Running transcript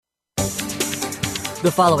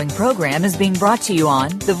The following program is being brought to you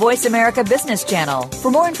on the Voice America Business Channel. For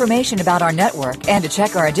more information about our network and to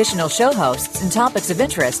check our additional show hosts and topics of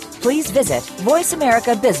interest, please visit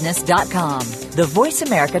voiceamericabusiness.com. The Voice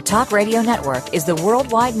America Talk Radio Network is the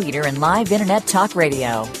worldwide leader in live Internet talk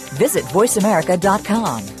radio. Visit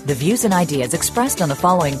voiceamerica.com. The views and ideas expressed on the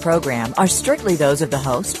following program are strictly those of the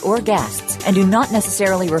host or guests and do not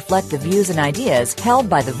necessarily reflect the views and ideas held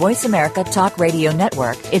by the Voice America Talk Radio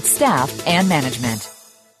Network, its staff, and management.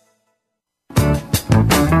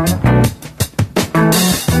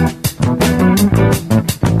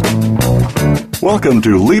 Welcome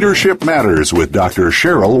to Leadership Matters with Dr.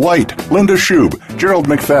 Cheryl White, Linda Shube, Gerald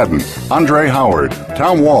McFadden, Andre Howard,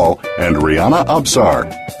 Tom Wall, and Rihanna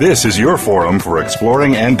Absar. This is your forum for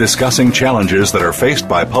exploring and discussing challenges that are faced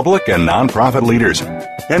by public and nonprofit leaders.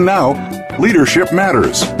 And now, Leadership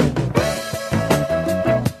Matters.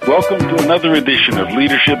 Welcome to another edition of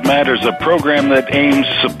Leadership Matters, a program that aims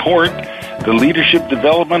to support the leadership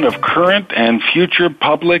development of current and future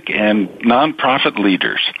public and nonprofit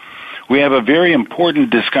leaders. We have a very important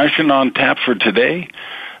discussion on tap for today.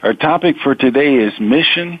 Our topic for today is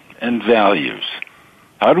mission and values.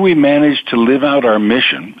 How do we manage to live out our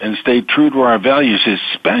mission and stay true to our values,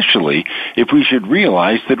 especially if we should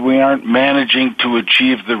realize that we aren't managing to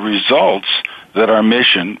achieve the results that our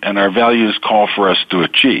mission and our values call for us to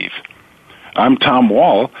achieve? I'm Tom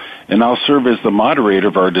Wall, and I'll serve as the moderator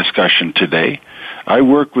of our discussion today. I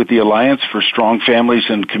work with the Alliance for Strong Families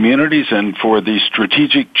and Communities and for the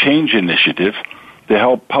Strategic Change Initiative to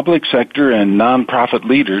help public sector and nonprofit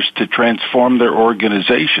leaders to transform their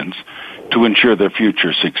organizations to ensure their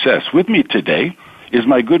future success. With me today is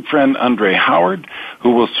my good friend Andre Howard,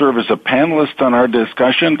 who will serve as a panelist on our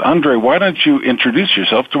discussion. Andre, why don't you introduce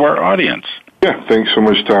yourself to our audience? Yeah, thanks so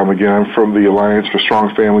much, Tom. Again, I'm from the Alliance for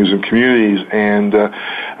Strong Families and Communities, and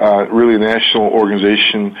really a national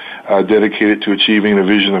organization dedicated to achieving a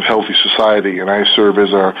vision of healthy society. And I serve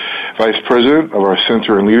as our Vice President of our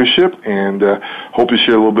Center in Leadership, and hope to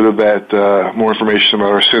share a little bit of that, more information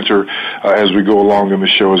about our center as we go along in the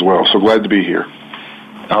show as well. So glad to be here.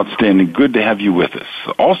 Outstanding. Good to have you with us.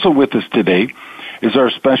 Also with us today is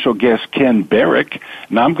our special guest, Ken Barrick.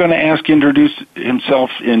 Now, I'm going to ask him to introduce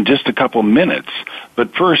himself in just a couple minutes,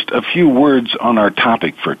 but first, a few words on our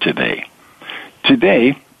topic for today.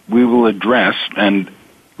 Today, we will address and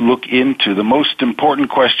look into the most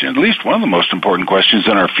important question, at least one of the most important questions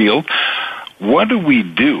in our field. What do we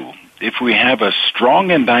do if we have a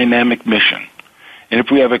strong and dynamic mission? And if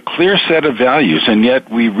we have a clear set of values, and yet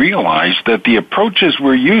we realize that the approaches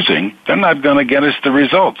we're using, they're not going to get us the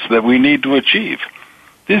results that we need to achieve.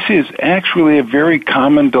 This is actually a very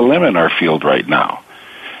common dilemma in our field right now.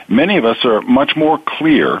 Many of us are much more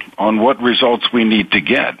clear on what results we need to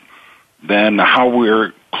get than how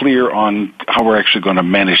we're clear on how we're actually going to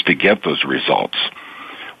manage to get those results.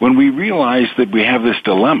 When we realize that we have this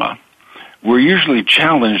dilemma, we're usually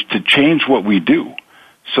challenged to change what we do,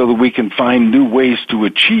 so that we can find new ways to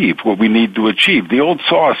achieve what we need to achieve. The old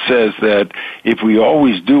saw says that if we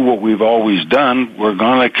always do what we've always done, we're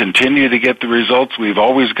going to continue to get the results we've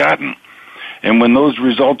always gotten. And when those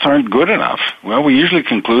results aren't good enough, well, we usually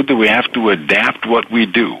conclude that we have to adapt what we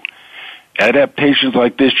do. Adaptations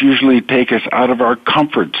like this usually take us out of our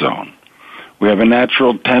comfort zone. We have a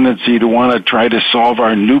natural tendency to want to try to solve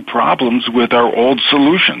our new problems with our old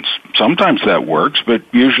solutions. Sometimes that works, but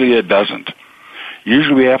usually it doesn't.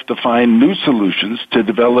 Usually we have to find new solutions to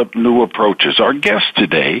develop new approaches. Our guest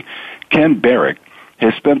today, Ken Barrick,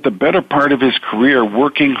 has spent the better part of his career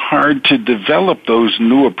working hard to develop those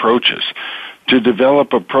new approaches, to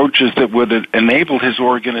develop approaches that would enable his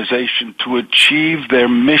organization to achieve their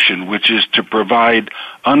mission, which is to provide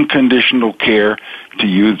unconditional care to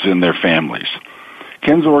youths and their families.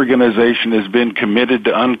 Ken's organization has been committed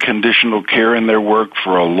to unconditional care in their work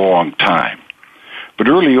for a long time. But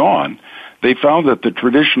early on, they found that the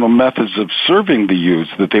traditional methods of serving the youths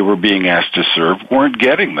that they were being asked to serve weren't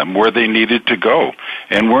getting them where they needed to go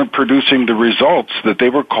and weren't producing the results that they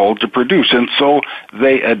were called to produce. And so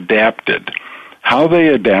they adapted. How they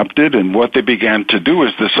adapted and what they began to do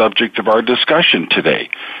is the subject of our discussion today.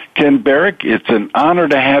 Ken Barrick, it's an honor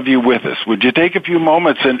to have you with us. Would you take a few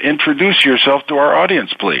moments and introduce yourself to our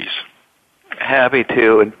audience, please? Happy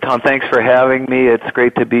to. And Tom, thanks for having me. It's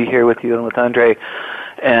great to be here with you and with Andre,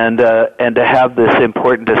 and to have this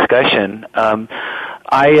important discussion.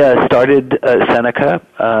 I started Seneca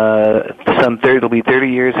it'll be 30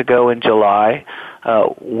 years ago in July,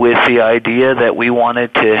 with the idea that we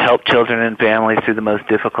wanted to help children and families through the most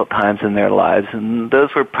difficult times in their lives, and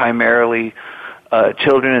those were primarily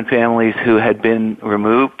children and families who had been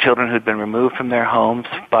removed, children who had been removed from their homes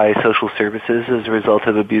by social services as a result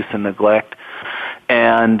of abuse and neglect,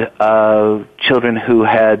 and children who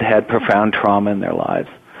had had profound trauma in their lives.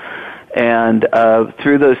 And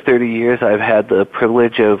through those 30 years, I've had the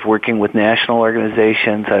privilege of working with national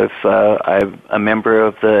organizations. I'm a member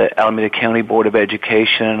of the Alameda County Board of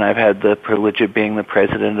Education. I've had the privilege of being the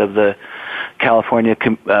president of the California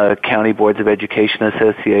County Boards of Education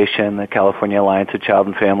Association, the California Alliance of Child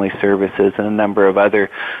and Family Services, and a number of other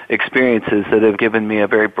experiences that have given me a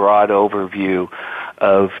very broad overview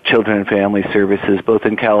of children and family services, both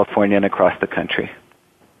in California and across the country.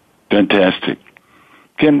 Fantastic.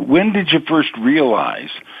 Ken, when did you first realize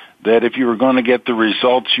that if you were going to get the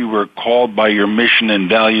results you were called by your mission and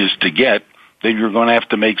values to get, that you were going to have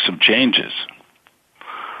to make some changes?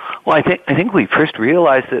 Well, I think we first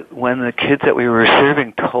realized it when the kids that we were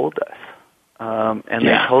serving told us, and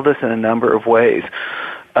they told us in a number of ways.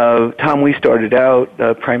 Tom, we started out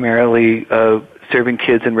primarily serving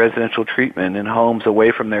kids in residential treatment in homes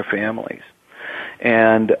away from their families,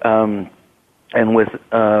 and with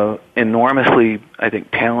enormously, I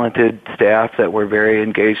think, talented staff that were very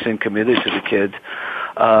engaged and committed to the kids,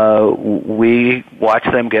 we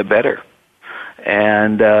watched them get better.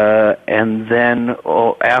 And then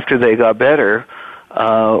after they got better,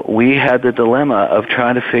 we had the dilemma of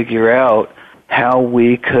trying to figure out how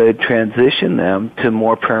we could transition them to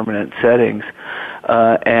more permanent settings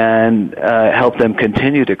and help them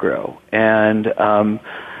continue to grow. And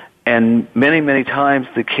many, many times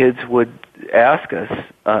the kids would ask us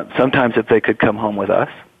sometimes if they could come home with us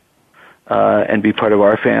and be part of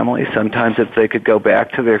our family, sometimes if they could go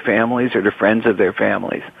back to their families or to friends of their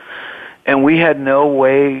families. And we had no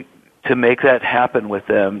way to make that happen with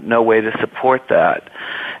them, no way to support that.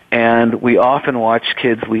 And we often watch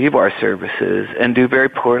kids leave our services and do very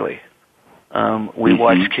poorly. We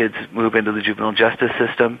watched kids move into the juvenile justice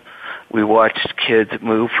system. We watched kids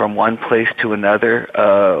move from one place to another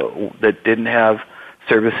that didn't have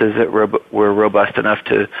services that were robust enough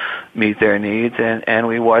to meet their needs, and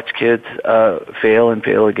we watched kids fail and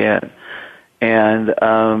fail again. And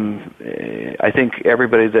I think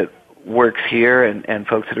everybody that works here and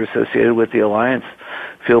folks that are associated with the Alliance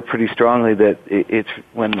feel pretty strongly that it's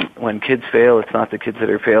when kids fail, it's not the kids that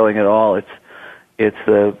are failing at all. It's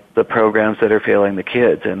the programs that are failing the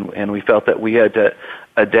kids, and we felt that we had to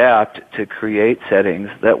adapt to create settings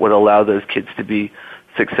that would allow those kids to be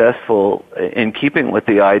successful in keeping with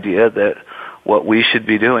the idea that what we should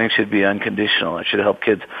be doing should be unconditional. It should help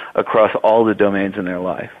kids across all the domains in their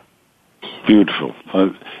life. Beautiful.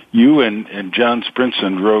 You and John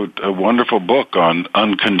Sprinson wrote a wonderful book on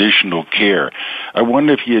unconditional care. I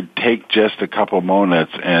wonder if you'd take just a couple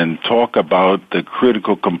moments and talk about the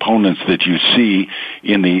critical components that you see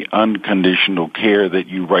in the unconditional care that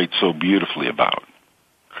you write so beautifully about.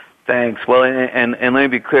 Thanks. Well, and let me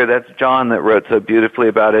be clear, that's John that wrote so beautifully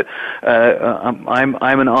about it.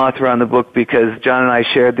 I'm an author on the book because John and I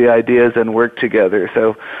shared the ideas and worked together.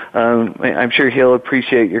 So I'm sure he'll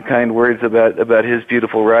appreciate your kind words about his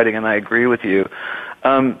beautiful writing, and I agree with you.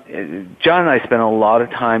 John and I spent a lot of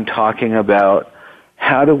time talking about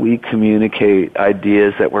how do we communicate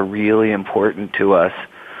ideas that were really important to us,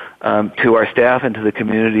 to our staff and to the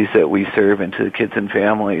communities that we serve and to the kids and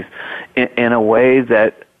families in a way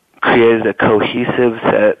that created a cohesive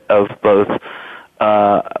set of both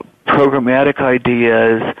programmatic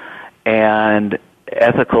ideas and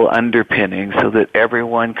ethical underpinnings so that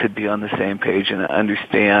everyone could be on the same page and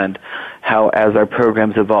understand how, as our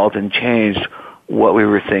programs evolved and changed, what we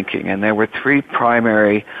were thinking. And there were three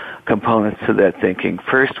primary components to that thinking.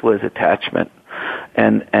 First was attachment,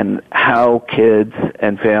 and how kids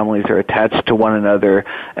and families are attached to one another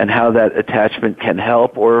and how that attachment can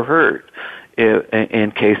help or hurt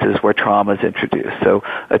in cases where trauma is introduced. So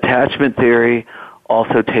attachment theory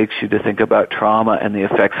also takes you to think about trauma and the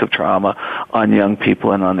effects of trauma on young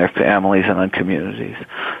people and on their families and on communities.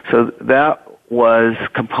 So that was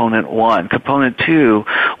component one. Component two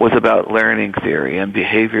was about learning theory and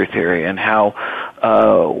behavior theory and how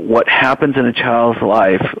what happens in a child's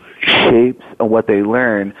life shapes what they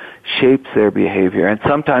learn, shapes their behavior, and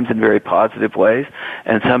sometimes in very positive ways,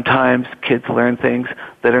 and sometimes kids learn things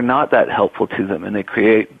that are not that helpful to them, and they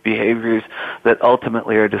create behaviors that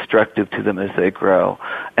ultimately are destructive to them as they grow.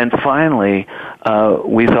 And finally,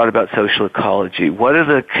 we thought about social ecology. What are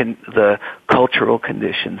the cultural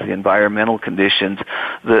conditions, the environmental conditions,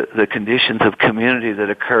 the conditions of community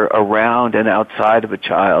that occur around and outside of a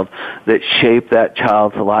child that shape that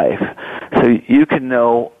child's life? So you can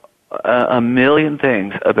know a million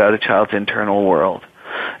things about a child's internal world,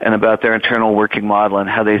 and about their internal working model and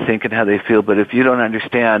how they think and how they feel. But if you don't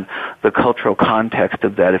understand the cultural context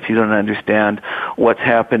of that, if you don't understand what's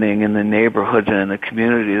happening in the neighborhood and in the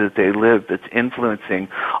community that they live that's influencing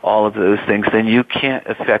all of those things, then you can't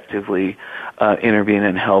effectively intervene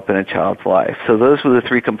and help in a child's life. So those were the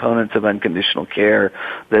three components of unconditional care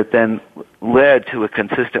that then led to a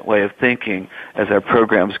consistent way of thinking as our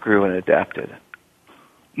programs grew and adapted.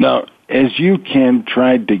 Now, as you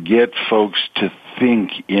tried to get folks to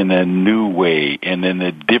think in a new way and in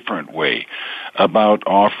a different way about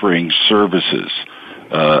offering services,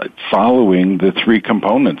 following the three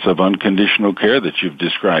components of unconditional care that you've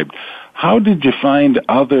described, how did you find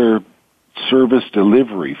other service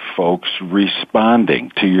delivery folks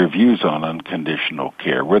responding to your views on unconditional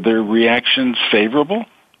care? Were their reactions favorable?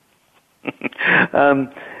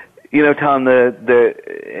 Tom,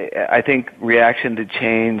 I think reaction to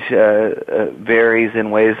change varies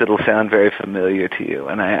in ways that'll sound very familiar to you.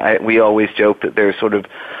 And we always joke that there's sort of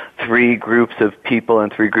three groups of people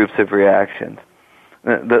and three groups of reactions.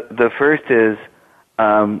 The first is,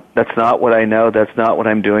 that's not what I know, that's not what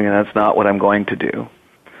I'm doing, and that's not what I'm going to do.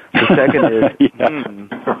 The second is,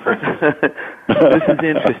 this is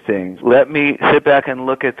interesting. Let me sit back and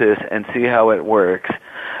look at this and see how it works.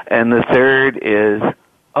 And the third is,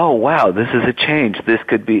 oh, wow, this is a change. This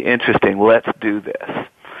could be interesting. Let's do this.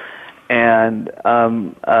 And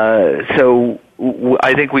so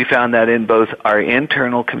I think we found that in both our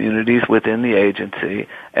internal communities within the agency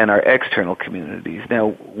and our external communities.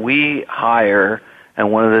 Now, we hire,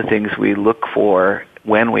 and one of the things we look for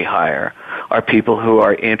when we hire are people who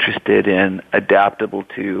are interested in, adaptable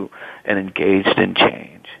to, and engaged in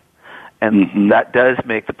change. And that does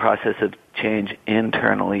make the process of change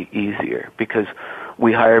internally easier because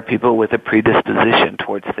we hire people with a predisposition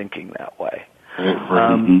towards thinking that way.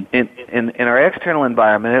 In our external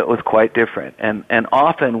environment, it was quite different. And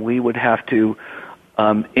often we would have to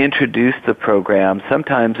introduce the program,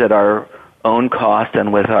 sometimes at our own cost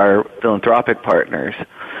and with our philanthropic partners,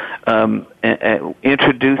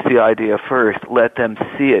 introduce the idea first, let them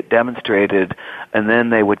see it demonstrated, and then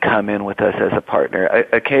they would come in with us as a partner.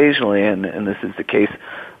 Occasionally, and this is the case,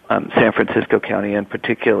 San Francisco County in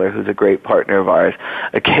particular, who's a great partner of ours,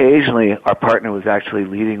 occasionally our partner was actually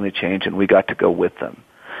leading the change and we got to go with them.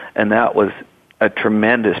 And that was a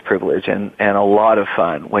tremendous privilege and a lot of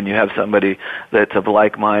fun when you have somebody that's of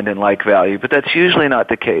like mind and like value. But that's usually not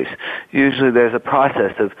the case. Usually there's a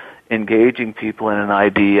process of engaging people in an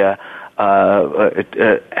idea,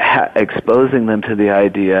 exposing them to the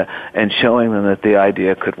idea, and showing them that the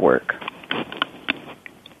idea could work.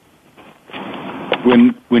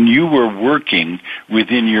 When you were working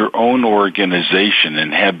within your own organization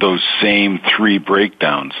and had those same three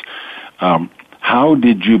breakdowns, how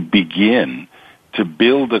did you begin to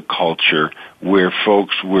build a culture where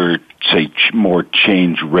folks were, say, more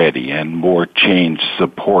change-ready and more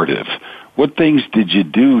change-supportive? What things did you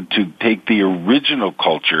do to take the original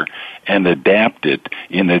culture and adapt it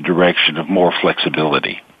in a direction of more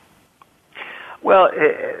flexibility? Well,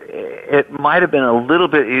 it might have been a little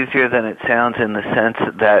bit easier than it sounds in the sense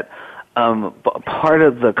that part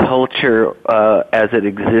of the culture as it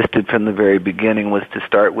existed from the very beginning was to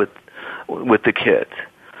start with the kids.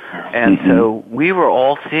 And so we were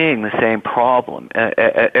all seeing the same problem.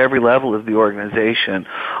 At every level of the organization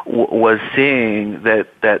was seeing that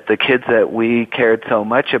the kids that we cared so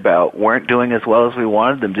much about weren't doing as well as we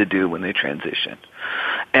wanted them to do when they transitioned.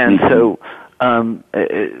 And so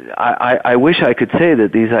I wish I could say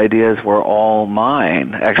that these ideas were all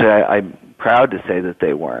mine. Actually, I'm proud to say that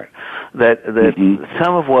they weren't. That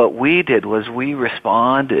some of what we did was we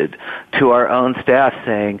responded to our own staff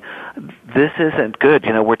saying, this isn't good.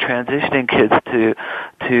 You know, we're transitioning kids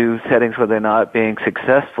to settings where they're not being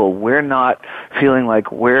successful. We're not feeling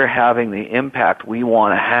like we're having the impact we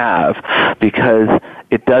want to have because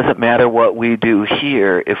it doesn't matter what we do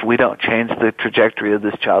here. If we don't change the trajectory of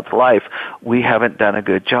this child's life, we haven't done a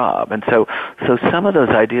good job. And so some of those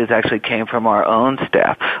ideas actually came from our own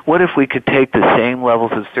staff. What if we could take the same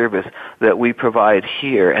levels of service that we provide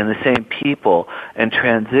here and the same people and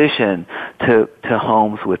transition to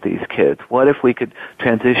homes with these kids? What if we could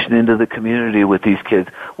transition into the community with these kids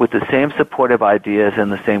with the same supportive ideas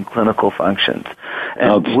and the same clinical functions?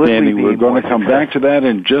 And outstanding. We're going to come back to that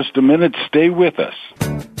in just a minute. Stay with us.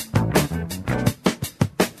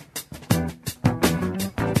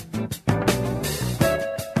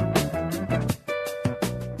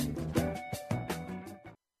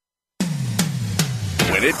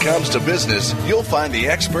 When it comes to business, you'll find the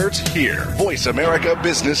experts here. Voice America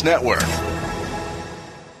Business Network.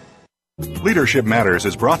 Leadership Matters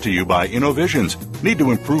is brought to you by InnoVisions. Need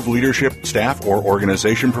to improve leadership, staff, or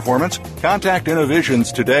organization performance? Contact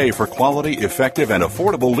InnoVisions today for quality, effective, and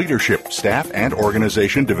affordable leadership, staff, and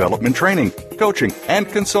organization development training, coaching, and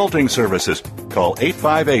consulting services. Call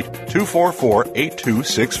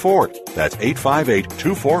 858-244-8264. That's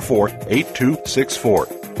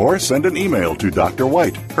 858-244-8264. Or send an email to Dr.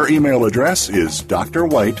 White. Her email address is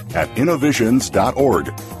drwhite@innovisions.org.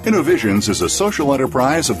 InnoVisions is a social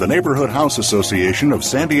enterprise of the Neighborhood House Association of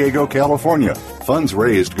San Diego, California. Funds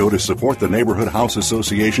raised go to support the Neighborhood House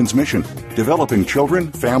Association's mission, developing children,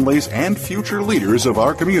 families, and future leaders of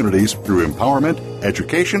our communities through empowerment,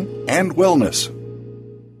 education, and wellness.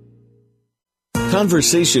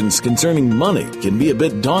 Conversations concerning money can be a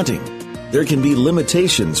bit daunting. There can be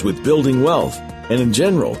limitations with building wealth, and in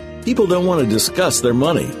general, people don't want to discuss their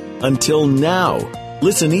money until now.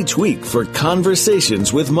 Listen each week for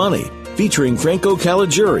Conversations with Money, featuring Franco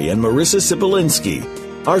Caligiuri and Marissa Sipolinski.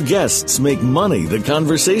 Our guests make money the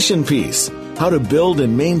conversation piece, how to build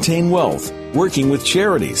and maintain wealth, working with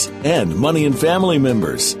charities, and money and family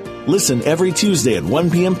members. Listen every Tuesday at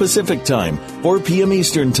 1 p.m. Pacific Time, 4 p.m.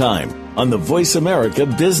 Eastern Time on the Voice America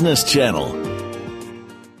Business Channel.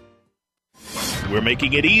 We're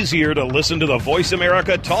making it easier to listen to the Voice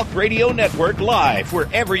America Talk Radio Network live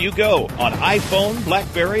wherever you go on iPhone,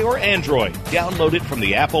 BlackBerry, or Android. Download it from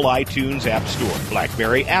the Apple iTunes App Store,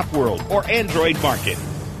 BlackBerry App World, or Android Market.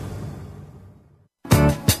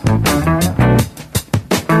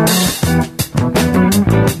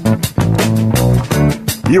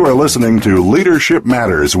 You are listening to Leadership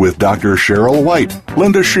Matters with Dr. Cheryl White,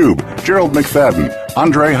 Linda Shube, Gerald McFadden,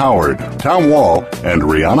 Andre Howard, Tom Wall, and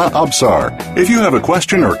Rihanna Absar. If you have a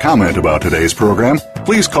question or comment about today's program,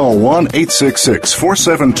 please call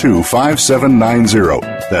 1-866-472-5790.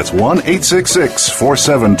 That's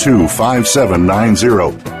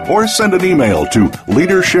 1-866-472-5790. Or send an email to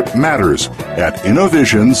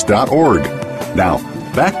leadershipmatters@innovisions.org. Now,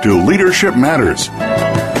 back to Leadership Matters.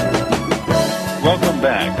 Welcome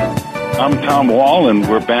back. I'm Tom Wall, and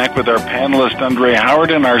we're back with our panelist, Andre Howard,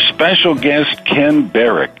 and our special guest, Ken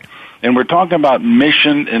Barrick. And we're talking about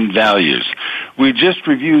mission and values. We just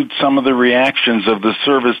reviewed some of the reactions of the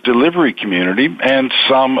service delivery community and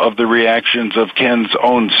some of the reactions of Ken's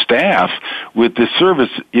own staff with the service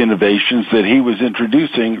innovations that he was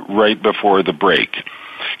introducing right before the break.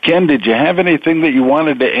 Ken, did you have anything that you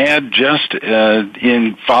wanted to add just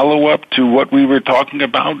in follow-up to what we were talking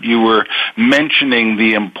about? You were mentioning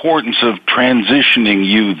the importance of transitioning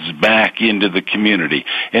youths back into the community.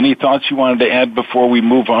 Any thoughts you wanted to add before we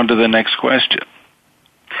move on to the next question?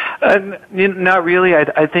 Not really.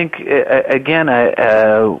 I think, again,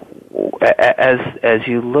 as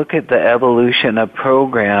you look at the evolution of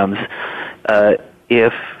programs,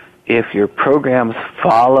 if your programs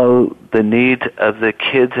follow the needs of the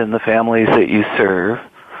kids and the families that you serve,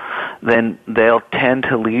 then they'll tend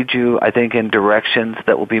to lead you, I think, in directions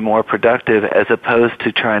that will be more productive as opposed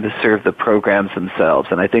to trying to serve the programs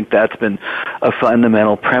themselves. And I think that's been a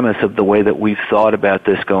fundamental premise of the way that we've thought about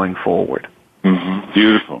this going forward. Mm-hmm.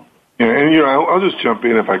 Beautiful. Yeah, and I'll just jump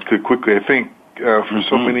in if I could quickly. I think for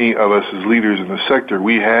so many of us as leaders in the sector,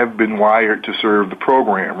 we have been wired to serve the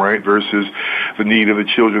program, right, versus the need of the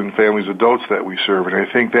children, families, adults that we serve. And I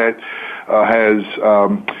think that has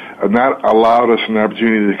not allowed us an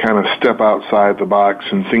opportunity to kind of step outside the box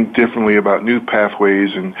and think differently about new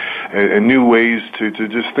pathways and new ways to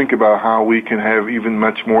just think about how we can have even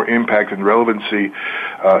much more impact and relevancy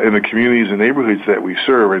in the communities and neighborhoods that we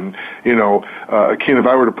serve. And, Ken, if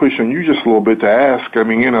I were to push on you just a little bit to ask,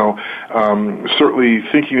 certainly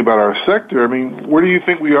thinking about our sector, where do you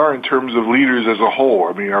think we are in terms of leaders as a whole?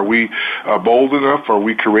 Are we bold enough? Are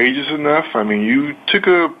we courageous enough? You took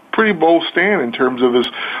a pretty bold stand in terms of this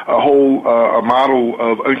whole model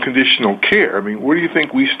of unconditional care. Where do you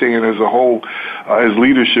think we stand as a whole, as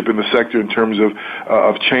leadership in the sector in terms of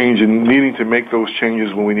change and needing to make those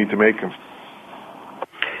changes when we need to make them?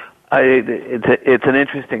 It's an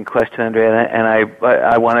interesting question, Andre, and I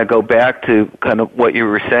want to go back to kind of what you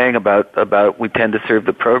were saying about we tend to serve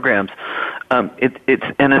the programs. It's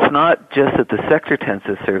not just that the sector tends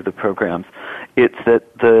to serve the programs. It's that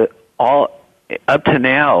up to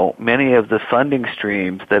now, many of the funding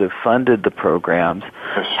streams that have funded the programs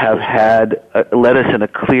have led us in a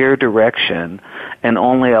clear direction and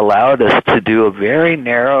only allowed us to do a very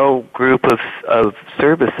narrow group of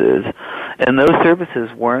services. And those services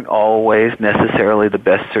weren't always necessarily the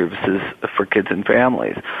best services for kids and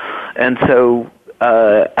families. And so,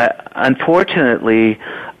 unfortunately,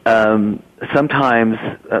 sometimes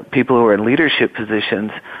people who are in leadership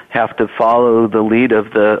positions have to follow the lead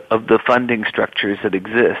of the funding structures that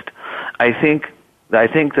exist. I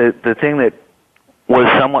think that the thing that was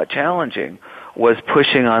somewhat challenging was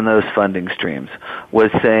pushing on those funding streams, was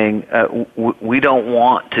saying, we don't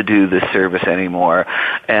want to do this service anymore,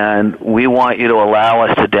 and we want you to allow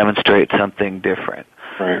us to demonstrate something different.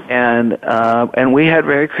 Right. And we had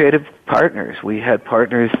very creative partners. We had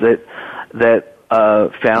partners that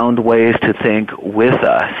found ways to think with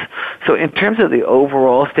us. So in terms of the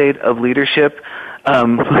overall state of leadership,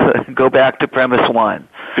 go back to premise one.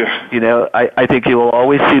 Yeah. You know, I think you will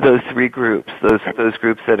always see those three groups, those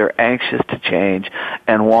groups that are anxious to change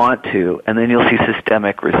and want to, and then you'll see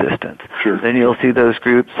systemic resistance. Sure. Then you'll see those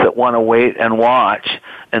groups that want to wait and watch,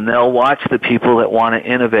 and they'll watch the people that want to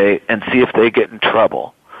innovate and see if they get in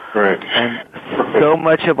trouble. Right. And so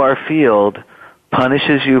much of our field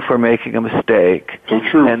punishes you for making a mistake, so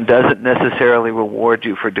true, and doesn't necessarily reward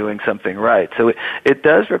you for doing something right. So it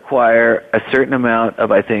does require a certain amount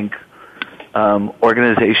of, I think,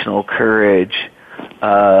 organizational courage,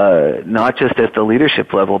 not just at the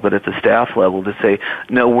leadership level, but at the staff level, to say,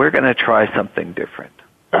 no, we're going to try something different.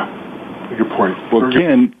 Yeah, good point. Well,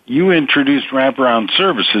 Ken, you introduced wraparound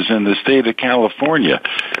services in the state of California.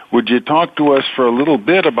 Would you talk to us for a little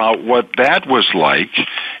bit about what that was like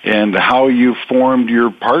and how you formed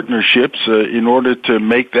your partnerships in order to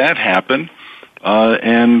make that happen,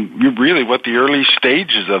 and really what the early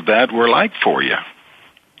stages of that were like for you?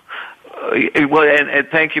 Well, and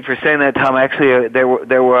thank you for saying that, Tom. Actually, there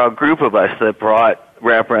were a group of us that brought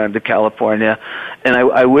wraparound to California, and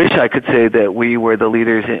I wish I could say that we were the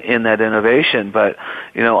leaders in that innovation, but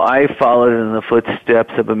you know, I followed in the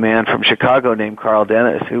footsteps of a man from Chicago named Carl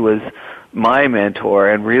Dennis, who was my mentor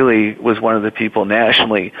and really was one of the people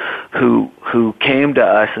nationally who came to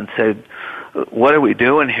us and said, what are we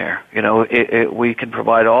doing here? You know, we can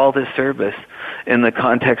provide all this service in the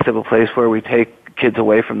context of a place where we take kids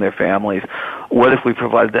away from their families. What if we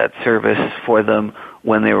provided that service for them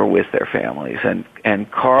when they were with their families?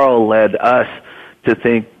 And Carl led us to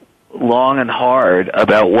think long and hard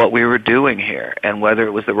about what we were doing here and whether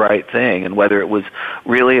it was the right thing and whether it was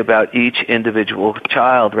really about each individual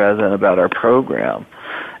child rather than about our program.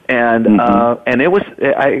 And and it was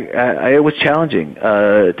challenging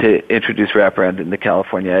to introduce wraparound into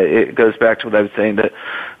California. It goes back to what I was saying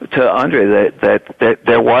to Andre, that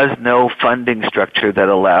there was no funding structure that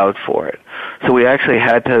allowed for it. So we actually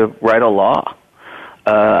had to write a law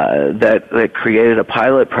that created a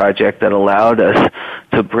pilot project that allowed us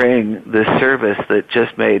to bring this service that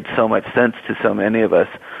just made so much sense to so many of us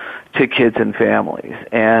to kids and families.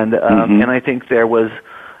 And and I think there was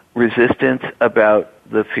resistance about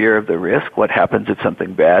the fear of the risk. What happens if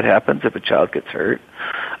something bad happens, if a child gets hurt?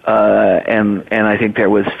 And I think there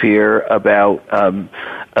was fear about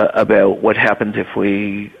what happens if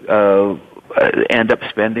we end up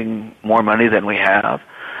spending more money than we have.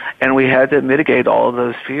 And we had to mitigate all of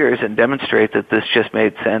those fears and demonstrate that this just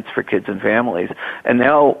made sense for kids and families. And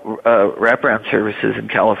now wraparound services in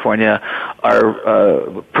California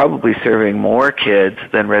are probably serving more kids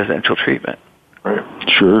than residential treatment. Right.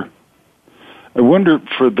 Sure. I wonder,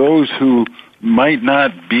 for those who might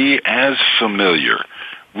not be as familiar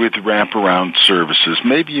with wraparound services,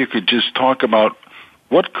 maybe you could just talk about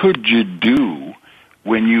what could you do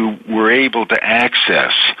when you were able to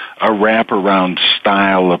access a wraparound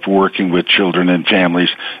style of working with children and families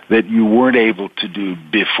that you weren't able to do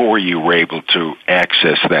before you were able to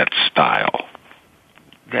access that style.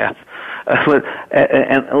 Yeah.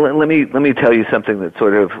 And let me tell you something that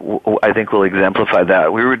sort of, I think, will exemplify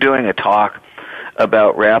that. We were doing a talk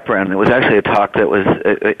about wraparound. It was actually a talk that was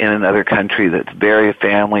in another country that's very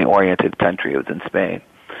family-oriented country. It was in Spain.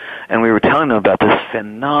 And we were telling them about this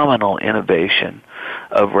phenomenal innovation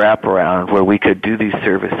of wraparound where we could do these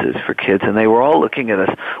services for kids. And they were all looking at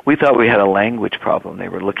us. We thought we had a language problem. They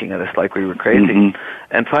were looking at us like we were crazy.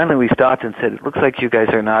 And finally we stopped and said, it looks like you guys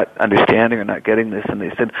are not understanding or not getting this. And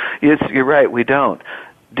they said, yes, you're right, we don't.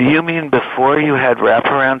 Do you mean before you had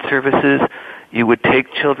wraparound services, you would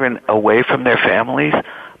take children away from their families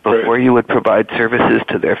before you would provide services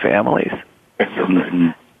to their families?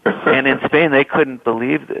 And in Spain, they couldn't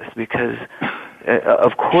believe this because,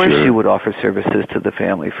 of course, you would offer services to the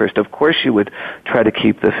family first. Of course, you would try to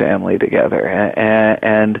keep the family together.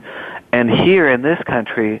 And here in this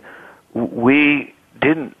country, we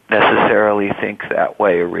didn't necessarily think that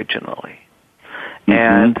way originally.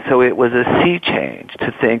 And so it was a sea change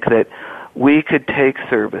to think that we could take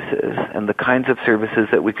services and the kinds of services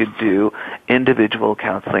that we could do, individual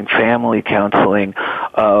counseling, family counseling,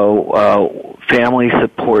 family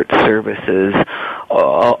support services,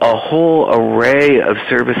 a whole array of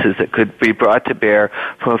services that could be brought to bear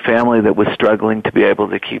from a family that was struggling to be able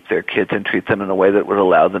to keep their kids and treat them in a way that would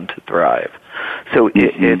allow them to thrive. So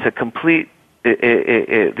it's a complete,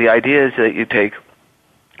 the idea is that you take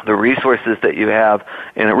the resources that you have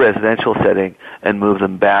in a residential setting and move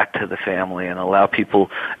them back to the family and allow people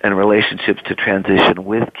and relationships to transition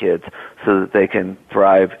with kids so that they can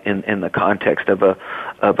thrive in the context of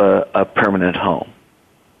a permanent home.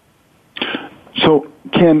 So,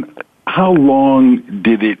 Ken, how long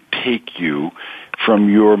did it take you from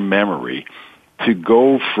your memory to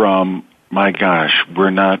go from, my gosh,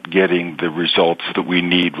 we're not getting the results that we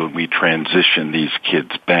need when we transition these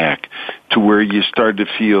kids back, to where you start to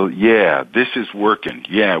feel, yeah, this is working.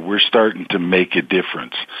 Yeah, we're starting to make a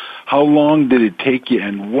difference. How long did it take you,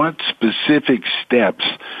 and what specific steps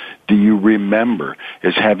do you remember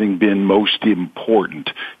as having been most important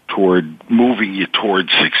toward moving you towards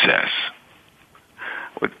success?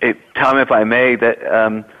 Tom, if I may,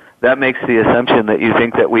 that makes the assumption that you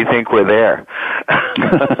think that we think we're there,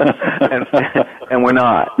 and we're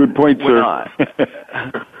not. Good point, we're sir. Not.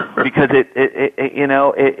 Because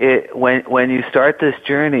when you start this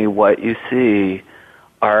journey, what you see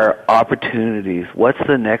are opportunities. What's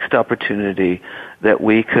the next opportunity that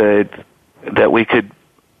we could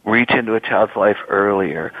reach into a child's life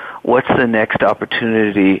earlier? What's the next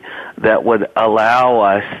opportunity that would allow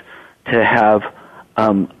us to have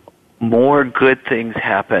more good things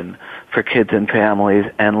happen for kids and families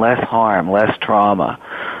and less harm, less trauma?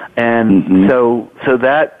 And so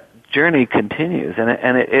that journey continues.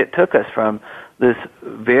 And it took us from this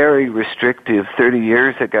very restrictive 30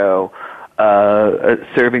 years ago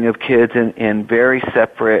serving of kids in very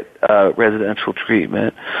separate residential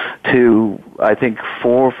treatment to, I think,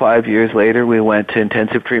 4 or 5 years later, we went to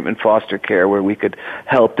intensive treatment foster care where we could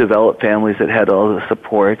help develop families that had all the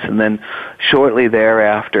supports, and then shortly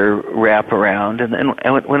thereafter, wraparound. And then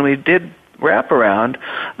when we did wraparound,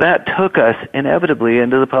 that took us inevitably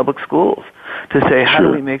into the public schools to say, how do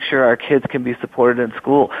we make sure our kids can be supported in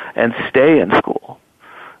school and stay in school?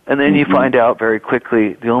 And then you find out very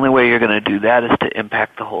quickly the only way you're going to do that is to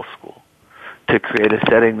impact the whole school, to create a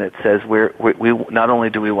setting that says we not only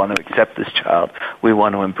do we want to accept this child, we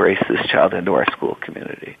want to embrace this child into our school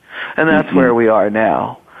community. And that's where we are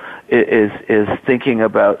now, is thinking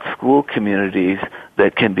about school communities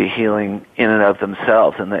that can be healing in and of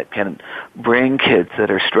themselves and that can bring kids that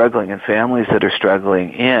are struggling and families that are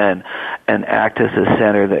struggling in and act as a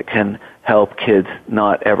center that can help kids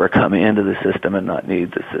not ever come into the system and not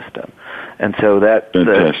need the system. And so that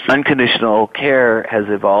the unconditional care has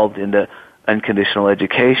evolved into unconditional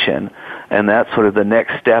education, and that's sort of the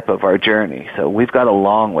next step of our journey. So we've got a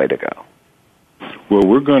long way to go. Well,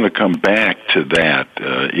 we're going to come back to that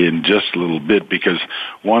in just a little bit, because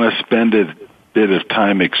I want to spend a bit of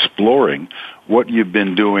time exploring what you've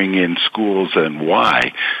been doing in schools and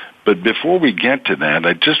why. But before we get to that,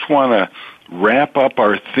 I just want to wrap up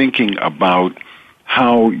our thinking about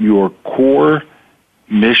how your core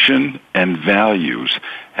mission and values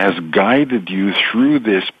has guided you through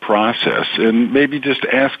this process, and maybe just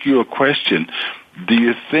ask you a question. Do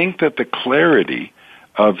you think that the clarity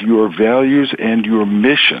of your values and your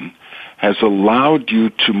mission has allowed you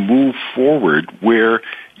to move forward where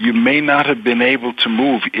you may not have been able to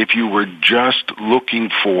move if you were just looking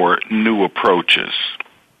for new approaches?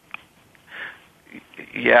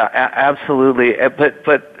 Yeah, absolutely. But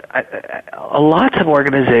lots of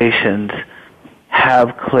organizations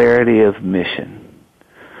have clarity of mission.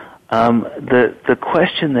 The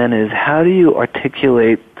question then is, how do you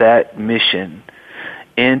articulate that mission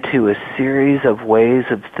into a series of ways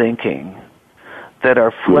of thinking that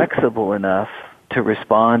are flexible enough to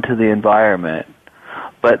respond to the environment,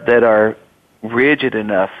 but that are rigid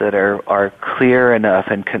enough, that are clear enough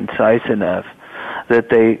and concise enough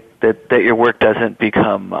that your work doesn't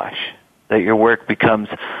become mush, that your work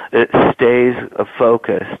it stays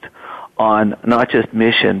focused on not just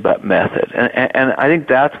mission but method. And I think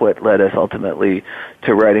that's what led us ultimately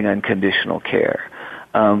to writing Unconditional Care.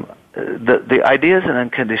 The ideas in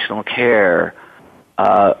Unconditional Care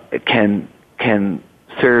can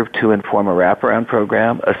serve to inform a wraparound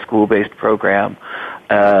program, a school-based program,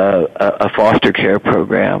 a foster care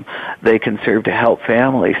program. They can serve to help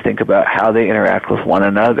families think about how they interact with one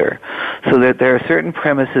another, so that there are certain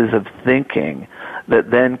premises of thinking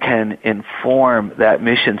that then can inform that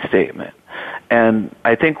mission statement. And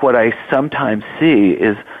I think what I sometimes see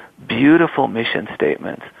is beautiful mission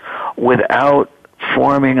statements without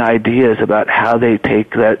forming ideas about how they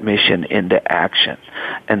take that mission into action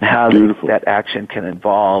and how that action can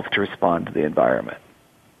evolve to respond to the environment.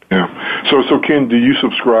 Yeah. So Ken, do you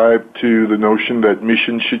subscribe to the notion that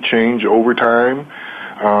mission should change over time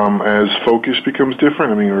as focus becomes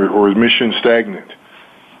different? I mean, or is mission stagnant?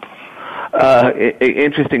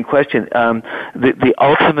 Interesting question. The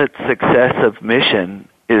ultimate success of mission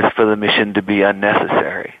is for the mission to be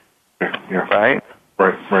unnecessary. Yeah. Right?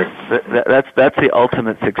 Right. That's the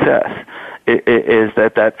ultimate success. Is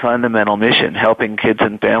that fundamental mission, helping kids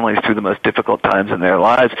and families through the most difficult times in their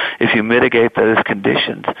lives. If you mitigate those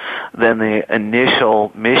conditions, then the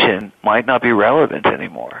initial mission might not be relevant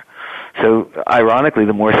anymore. So, ironically,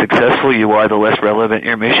 the more successful you are, the less relevant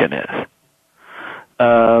your mission is.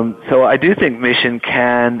 So I do think mission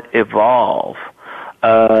can evolve,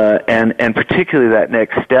 and particularly that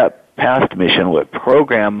next step past mission, what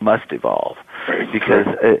program must evolve. Because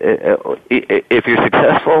if you're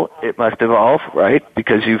successful, it must evolve, right?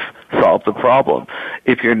 Because you've solved the problem.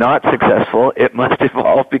 If you're not successful, it must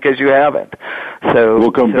evolve because you haven't. So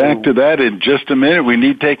we'll come back to that in just a minute. We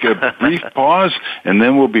need to take a brief pause, and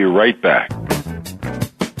then we'll be right back.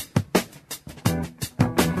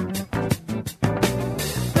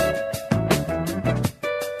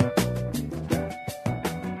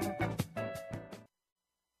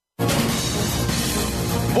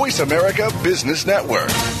 Voice America Business Network,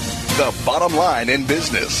 the bottom line in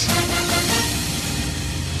business.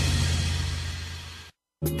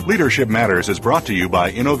 Leadership Matters is brought to you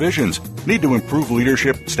by Innovisions. Need to improve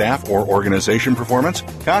leadership, staff, or organization performance?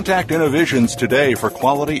 Contact Innovisions today for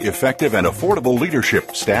quality, effective, and affordable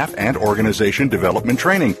leadership, staff, and organization development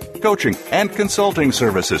training, coaching, and consulting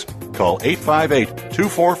services. Call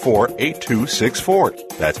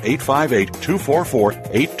 858-244-8264. That's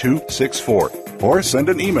 858-244-8264. Or send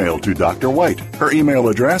an email to Dr. White. Her email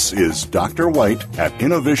address is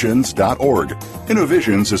drwhite@innovisions.org.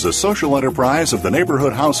 Innovisions is a social enterprise of the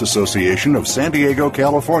Neighborhood House Association of San Diego,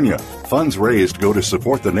 California. Funds raised go to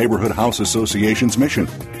support the Neighborhood House Association's mission,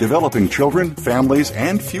 developing children, families,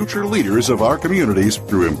 and future leaders of our communities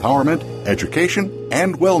through empowerment, education,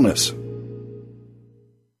 and wellness.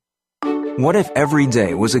 What if every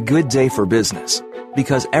day was a good day for business?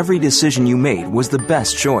 Because every decision you made was the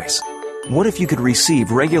best choice. What if you could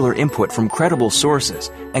receive regular input from credible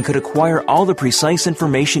sources and could acquire all the precise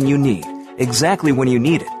information you need, exactly when you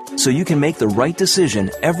need it, so you can make the right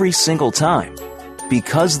decision every single time?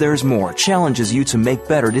 Because There's More challenges you to make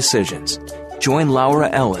better decisions. Join Laura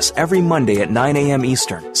Ellis every Monday at 9 a.m.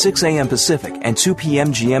 Eastern, 6 a.m. Pacific, and 2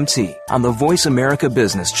 p.m. GMT on the Voice America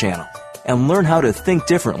Business Channel and learn how to think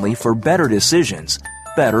differently for better decisions,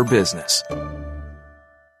 better business.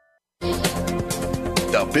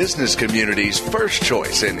 The business community's first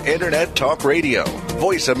choice in Internet Talk Radio.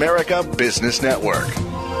 Voice America Business Network.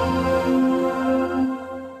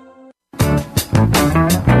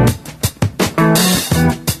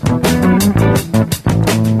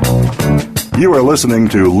 You are listening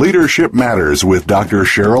to Leadership Matters with Dr.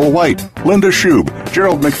 Cheryl White, Linda Shube,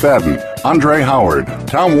 Gerald McFadden, Andre Howard,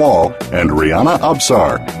 Tom Wall, and Rihanna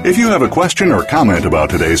Absar. If you have a question or comment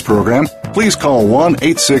about today's program, please call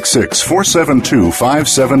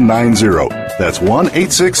 1-866-472-5790. That's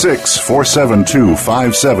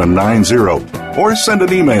 1-866-472-5790. Or send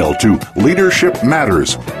an email to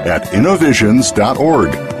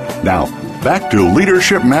leadershipmatters@innovisions.org. Now, back to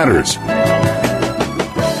Leadership Matters.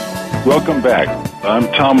 Welcome back. I'm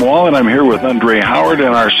Tom Wall, and I'm here with Andre Howard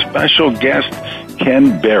and our special guest,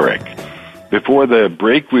 Ken Barrick. Before the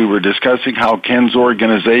break, we were discussing how Ken's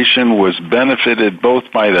organization was benefited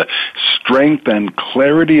both by the strength and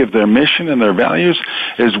clarity of their mission and their values,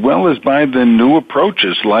 as well as by the new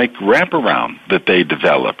approaches like wraparound that they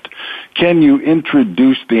developed. Ken, you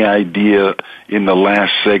introduced the idea in the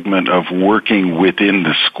last segment of working within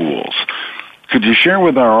the schools. Could you share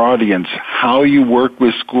with our audience how you work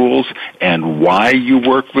with schools and why you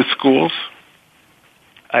work with schools?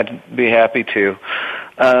 I'd be happy to.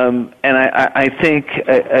 And I think,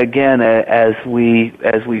 again, as we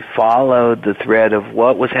followed the thread of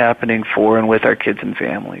what was happening for and with our kids and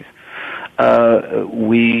families,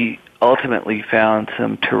 we ultimately found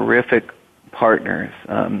some terrific partners.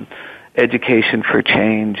 Education for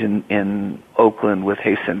Change in Oakland with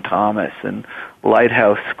Hasten Thomas, and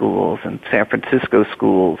Lighthouse Schools, and San Francisco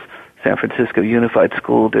Schools, San Francisco Unified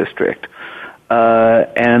School District.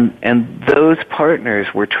 And those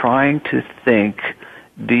partners were trying to think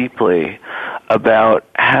deeply about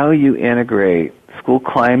how you integrate school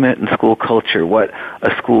climate and school culture, what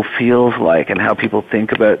a school feels like and how people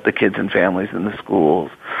think about the kids and families in the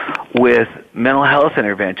schools, with mental health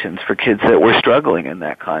interventions for kids that were struggling in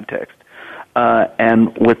that context.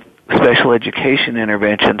 and with special education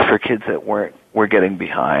interventions for kids that were getting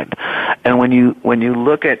behind. And when you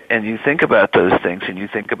look at and you think about those things, and you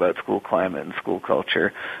think about school climate and school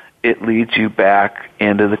culture, it leads you back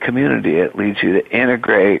into the community. It leads you to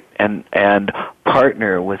integrate and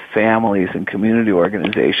partner with families and community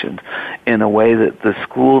organizations in a way that the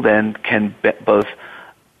school then can both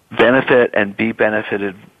benefit and be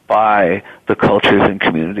benefited by the cultures and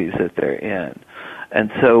communities that they're in.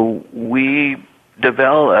 And so we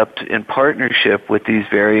developed, in partnership with these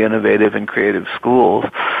very innovative and creative schools,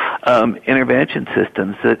 intervention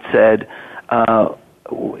systems that said,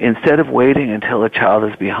 instead of waiting until a child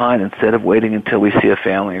is behind, instead of waiting until we see a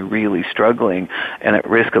family really struggling and at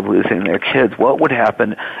risk of losing their kids, what would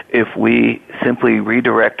happen if we simply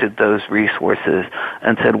redirected those resources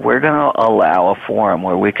and said, we're going to allow a forum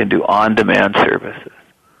where we can do on-demand services,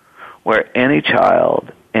 where any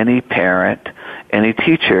child, any parent, any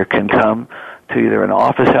teacher can come to either an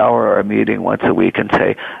office hour or a meeting once a week and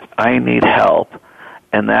say, I need help,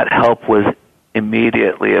 and that help was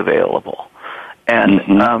immediately available.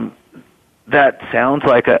 And that sounds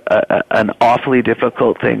like an awfully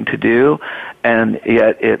difficult thing to do, and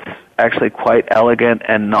yet it's actually quite elegant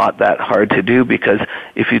and not that hard to do, because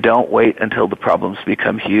if you don't wait until the problems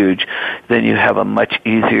become huge, then you have a much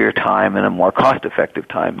easier time and a more cost-effective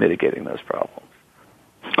time mitigating those problems.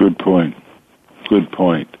 Good point. Good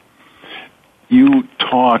point. You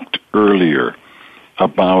talked earlier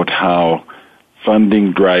about how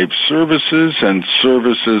funding drives services and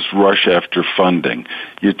services rush after funding.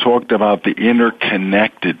 You talked about the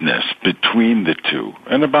interconnectedness between the two,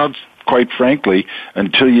 and about, quite frankly,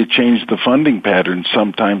 until you change the funding pattern,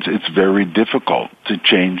 sometimes it's very difficult to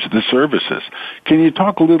change the services. Can you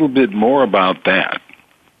talk a little bit more about that?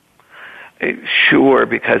 Sure,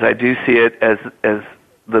 because I do see it as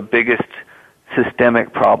the biggest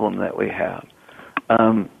systemic problem that we have.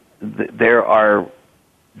 There are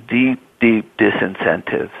deep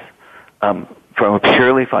disincentives from a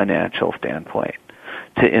purely financial standpoint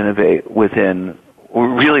to innovate within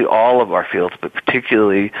really all of our fields, but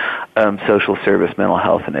particularly social service, mental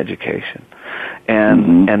health, and education.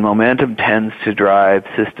 And momentum tends to drive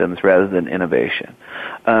systems rather than innovation.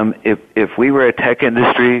 If we were a tech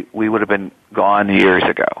industry, we would have been gone years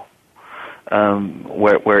ago.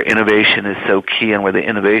 Where innovation is so key and where the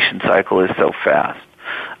innovation cycle is so fast.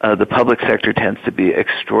 The public sector tends to be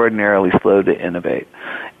extraordinarily slow to innovate,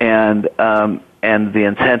 and the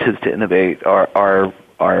incentives to innovate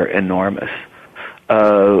are enormous.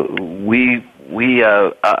 We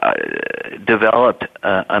developed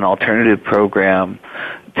an alternative program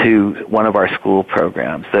to one of our school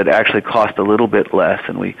programs that actually cost a little bit less,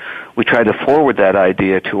 and we tried to forward that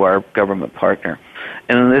idea to our government partner.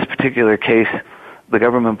 And in this particular case, the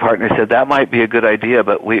government partner said that might be a good idea,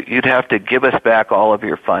 but you'd have to give us back all of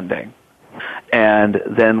your funding. And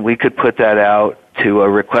then we could put that out to a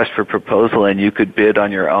request for proposal, and you could bid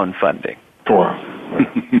on your own funding.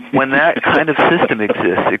 When that kind of system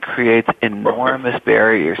exists, it creates enormous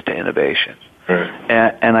barriers to innovation.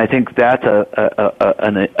 And I think that's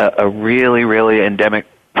a really, really endemic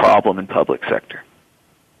problem in public sector.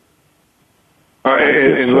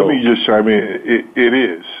 And let me just chime in. It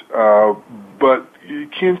is. But you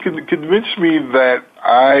can convince me that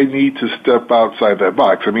I need to step outside that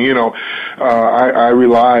box. I mean, I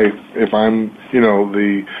rely, if I'm,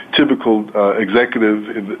 the typical executive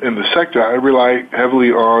in the sector, I rely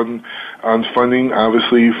heavily on funding,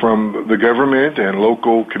 obviously, from the government and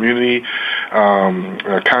local community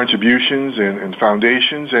contributions and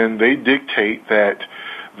foundations, and they dictate that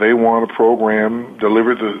they want a program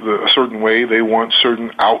delivered a certain way. They want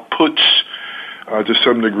certain outputs to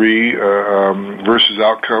some degree versus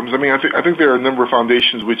outcomes. I mean, I think there are a number of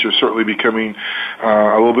foundations which are certainly becoming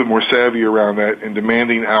a little bit more savvy around that and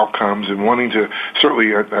demanding outcomes and wanting to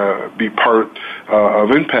certainly be part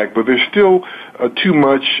of impact. But there's still too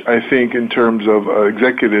much, I think, in terms of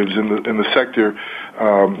executives in the sector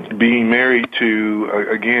being married to,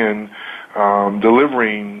 again,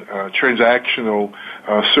 delivering transactional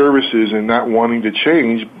services and not wanting to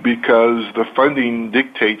change because the funding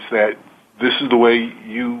dictates that this is the way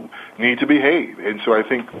you need to behave. And so I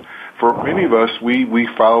think for many of us, we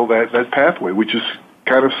follow that pathway, which is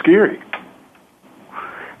kind of scary.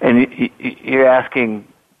 And you're asking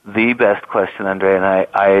the best question, Andre, and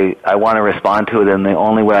I want to respond to it in the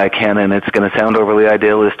only way I can, and it's going to sound overly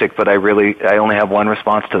idealistic, but I only have one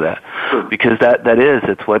response to that. Sure. Because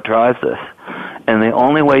it's what drives us. And the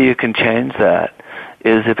only way you can change that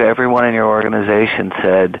is if everyone in your organization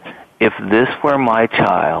said, if this were my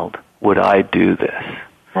child, would I do this?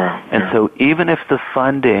 Wow. And so even if the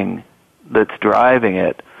funding that's driving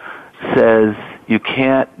it says you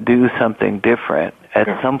can't do something different, at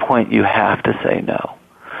some point you have to say no.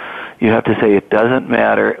 You have to say it doesn't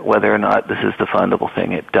matter whether or not this is the fundable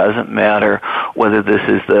thing. It doesn't matter whether this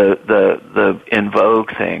is the in vogue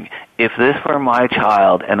thing. If this were my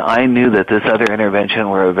child and I knew that this other intervention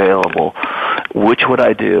were available, which would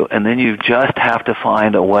I do? And then you just have to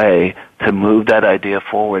find a way to move that idea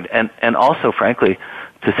forward. And also, frankly,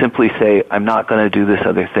 to simply say, I'm not going to do this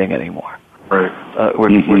other thing anymore. Right.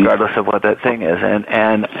 Regardless of what that thing is.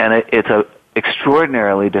 And it's a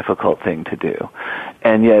extraordinarily difficult thing to do.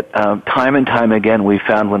 And yet, time and time again, we've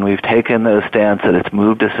found when we've taken those stands that it's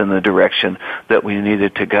moved us in the direction that we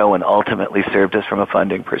needed to go and ultimately served us from a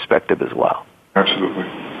funding perspective as well. Absolutely.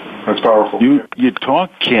 That's powerful. You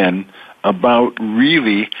talk, Ken, about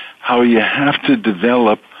really how you have to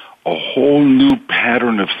develop a whole new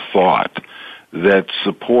pattern of thought that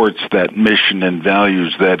supports that mission and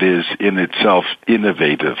values that is in itself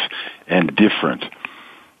innovative and different.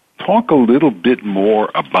 Talk a little bit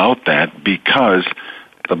more about that, because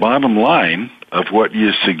the bottom line of what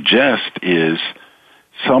you suggest is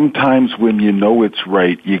sometimes when you know it's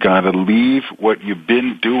right, you got to leave what you've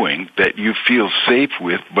been doing that you feel safe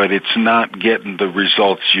with, but it's not getting the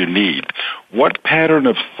results you need. What pattern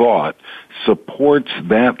of thought supports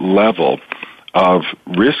that level of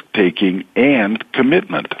risk-taking and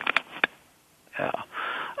commitment? Yeah.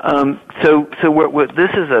 So this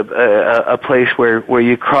is a place where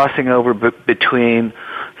you're crossing over between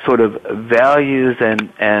sort of values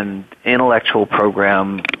and intellectual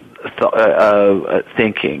program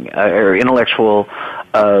thinking or intellectual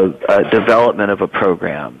development of a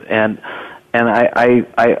program, and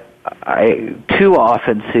I too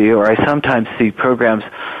often see, or I sometimes see, programs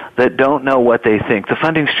that don't know what they think. The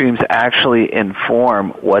funding streams actually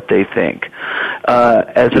inform what they think,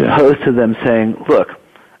 as opposed to them saying, look,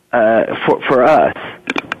 for us,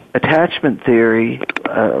 attachment theory,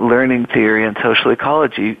 learning theory, and social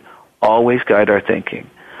ecology always guide our thinking.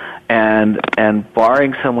 And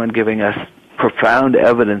barring someone giving us profound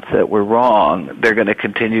evidence that we're wrong, they're going to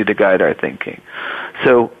continue to guide our thinking.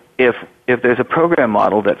 So if there's a program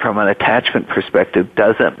model that from an attachment perspective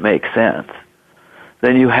doesn't make sense,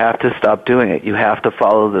 then you have to stop doing it. You have to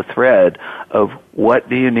follow the thread of what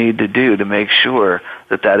do you need to do to make sure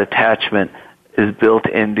that that attachment is built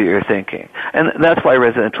into your thinking. And that's why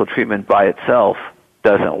residential treatment by itself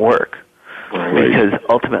doesn't work. Right. Because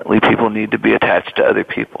ultimately people need to be attached to other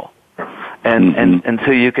people. And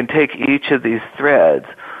so you can take each of these threads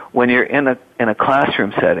when you're in a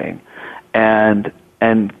classroom setting and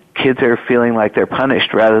kids are feeling like they're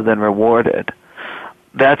punished rather than rewarded.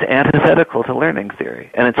 That's antithetical to learning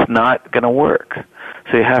theory, and it's not going to work.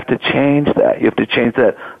 So you have to change that. You have to change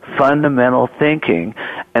that fundamental thinking,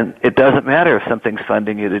 and it doesn't matter if something's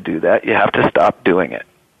funding you to do that. You have to stop doing it.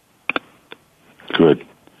 Good.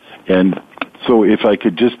 And so if I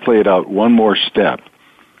could just play it out one more step,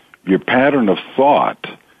 your pattern of thought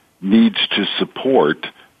needs to support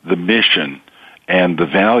the mission and the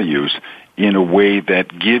values in a way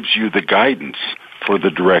that gives you the guidance for the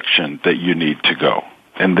direction that you need to go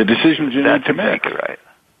and the decisions you need to make. That's exactly right.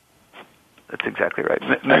 That's exactly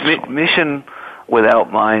right. Mission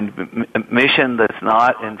without mind, mission that's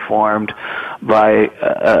not informed by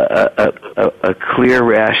a clear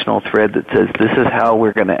rational thread that says this is how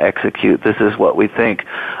we're going to execute, this is what we think.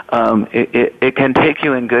 It can take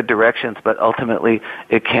you in good directions, but ultimately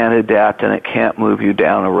it can't adapt and it can't move you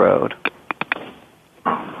down a road.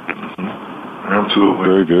 Absolutely.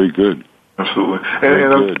 Very, very good. Absolutely.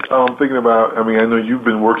 And I'm thinking about, I know you've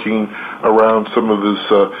been working around some of this,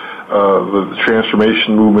 the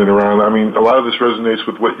transformation movement around, a lot of this resonates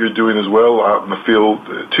with what you're doing as well out in the field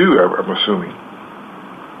too, I'm assuming.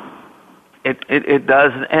 It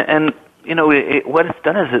does. And what it's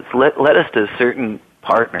done is it's led us to certain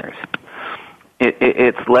partners.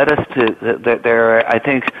 It's led us to, that there are, I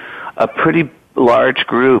think, a pretty large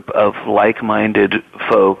group of like-minded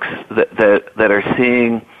folks that are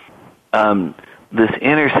seeing this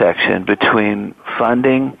intersection between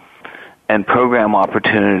funding and program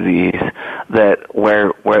opportunities that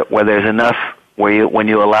where there's enough, when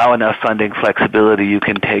you allow enough funding flexibility, you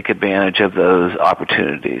can take advantage of those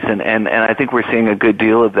opportunities. And I think we're seeing a good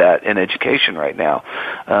deal of that in education right now.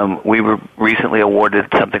 We were recently awarded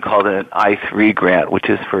something called an I3 grant, which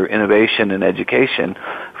is for innovation in education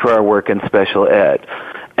for our work in special ed.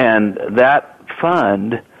 And that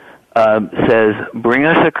fund says, bring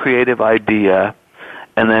us a creative idea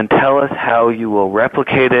and then tell us how you will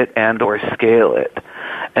replicate it and or scale it.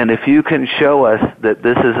 And if you can show us that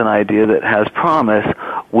this is an idea that has promise,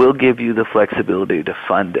 we'll give you the flexibility to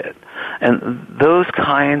fund it. And those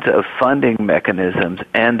kinds of funding mechanisms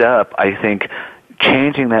end up, I think,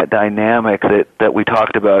 changing that dynamic that we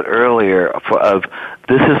talked about earlier of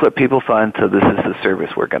this is what people fund, so this is the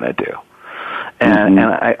service we're going to do. And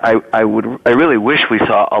I really wish we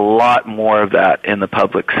saw a lot more of that in the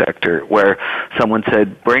public sector, where someone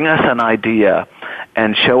said, bring us an idea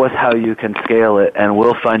and show us how you can scale it, and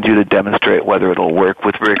we'll fund you to demonstrate whether it'll work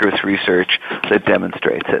with rigorous research that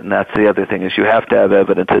demonstrates it. And that's the other thing, is you have to have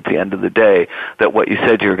evidence at the end of the day that what you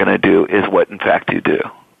said you were going to do is what in fact you do.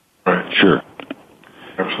 Right. Sure.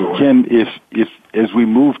 Absolutely. Ken, if as we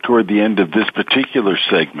move toward the end of this particular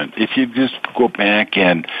segment, if you just go back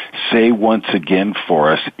and say once again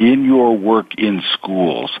for us, in your work in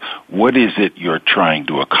schools, what is it you're trying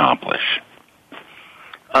to accomplish?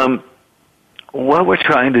 What we're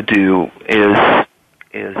trying to do is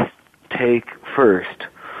take first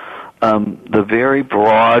the very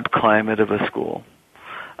broad climate of a school,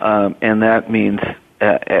 and that means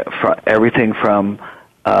everything from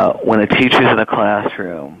when a teacher's in a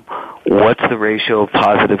classroom, what's the ratio of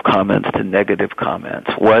positive comments to negative comments?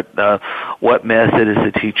 What method is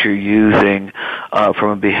the teacher using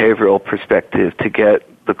from a behavioral perspective to get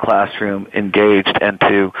the classroom engaged and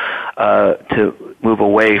to move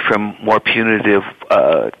away from more punitive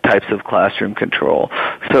types of classroom control?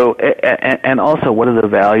 So, and also, what are the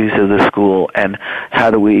values of the school, and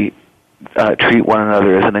how do we treat one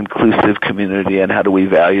another as an inclusive community, and how do we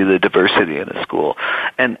value the diversity in a school,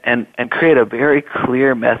 and create a very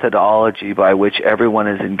clear methodology by which everyone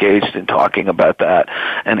is engaged in talking about that,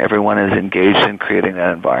 and everyone is engaged in creating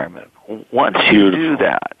that environment. Once you do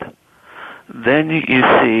that, then you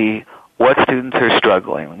see what students are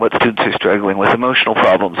struggling with emotional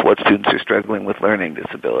problems, what students are struggling with learning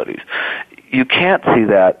disabilities. You can't see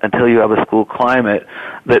that until you have a school climate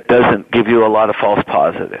that doesn't give you a lot of false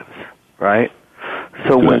positives. Right?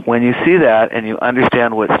 So when you see that and you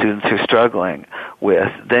understand what students are struggling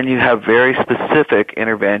with, then you have very specific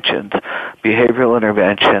interventions, behavioral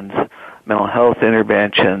interventions, mental health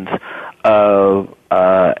interventions,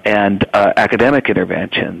 and academic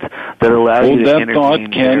interventions that allow you to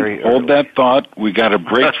intervene very early. Hold that thought. We got a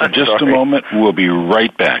break for just a moment. We'll be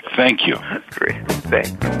right back. Thank you. Great.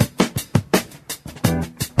 Thanks.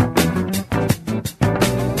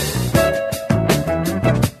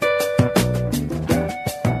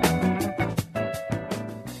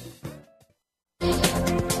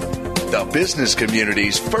 Business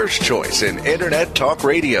community's first choice in Internet Talk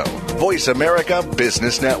Radio. Voice America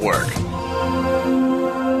Business Network.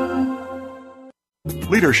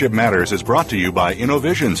 Leadership Matters is brought to you by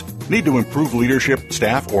Innovisions. Need to improve leadership,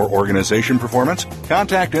 staff, or organization performance?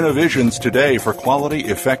 Contact Innovisions today for quality,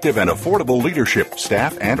 effective, and affordable leadership,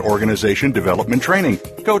 staff, and organization development training,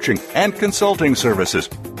 coaching, and consulting services.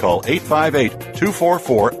 Call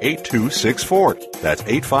 858-244-8264. That's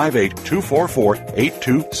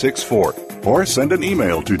 858-244-8264. Or send an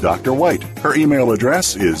email to Dr. White. Her email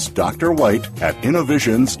address is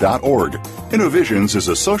drwhite@innovisions.org. Innovisions is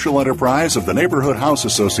a social enterprise of the Neighborhood House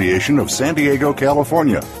Association of San Diego,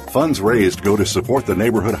 California. Funds raised go to support the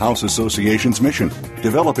Neighborhood House Association's mission,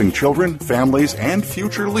 developing children, families, and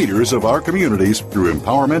future leaders of our communities through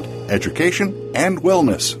empowerment, education, and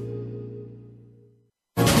wellness.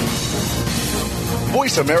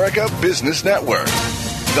 Voice America Business Network.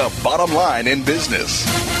 The bottom line in business.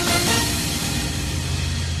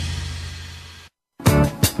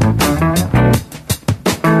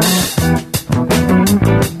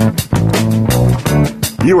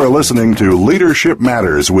 You are listening to Leadership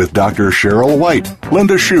Matters with Dr. Cheryl White,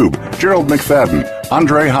 Linda Shube, Gerald McFadden,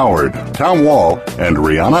 Andre Howard, Tom Wall, and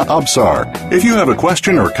Rihanna Absar. If you have a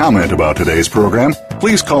question or comment about today's program,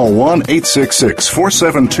 please call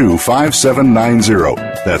 1-866-472-5790.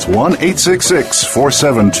 That's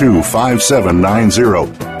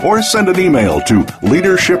 1-866-472-5790. Or send an email to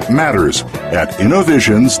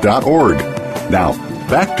leadershipmatters@innovisions.org. Now,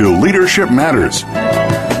 back to Leadership Matters.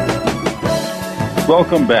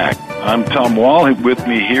 Welcome back. I'm Tom Wall. With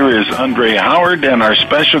me here is Andre Howard and our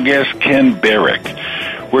special guest, Ken Barrick.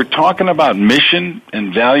 We're talking about mission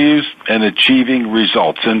and values and achieving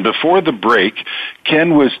results. And before the break,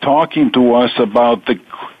 Ken was talking to us about the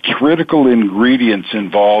critical ingredients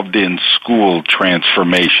involved in school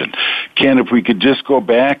transformation. Ken, if we could just go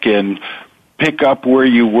back and pick up where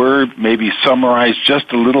you were, maybe summarize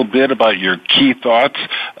just a little bit about your key thoughts.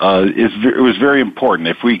 It was very important.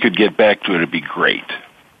 If we could get back to it, it'd be great.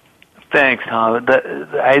 Thanks, Tom.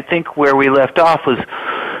 I think where we left off was,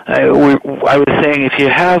 I was saying, if you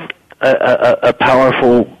have a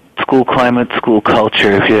powerful school climate, school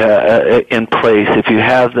culture, if you in place, if you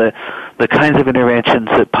have the the kinds of interventions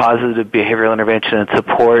that positive behavioral intervention and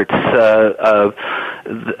supports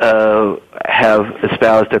have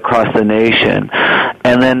espoused across the nation.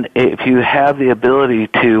 And then if you have the ability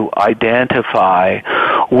to identify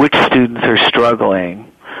which students are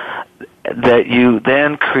struggling, that you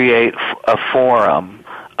then create a forum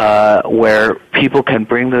where people can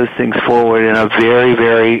bring those things forward in a very,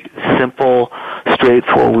 very simple,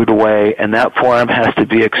 straightforward way, and that forum has to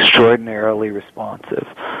be extraordinarily responsive.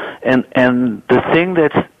 And the thing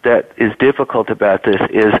that is difficult about this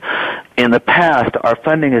is, in the past, our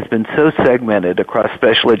funding has been so segmented across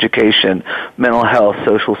special education, mental health,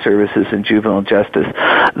 social services, and juvenile justice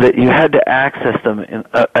that you had to access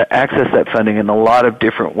that funding in a lot of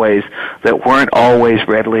different ways that weren't always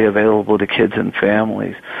readily available to kids and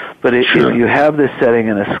families. But if you have this setting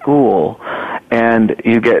in a school and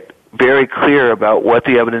you get very clear about what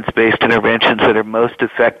the evidence-based interventions that are most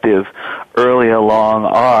effective early along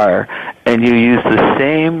are, and you use the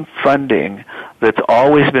same funding that's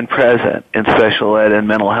always been present in special ed and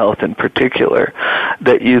mental health in particular,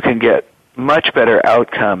 that you can get much better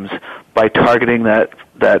outcomes by targeting that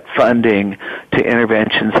funding to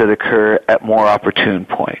interventions that occur at more opportune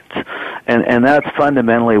points. And that's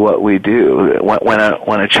fundamentally what we do. When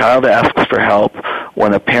a child asks for help,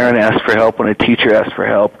 when a parent asks for help, when a teacher asks for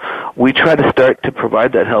help, we try to start to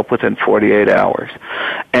provide that help within 48 hours.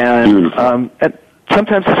 And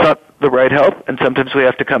sometimes it's not the right help, and sometimes we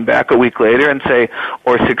have to come back a week later and say,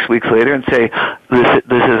 or 6 weeks later and say, this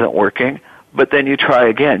isn't working. But then you try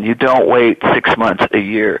again. You don't wait 6 months, a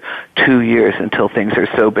year, 2 years until things are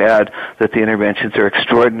so bad that the interventions are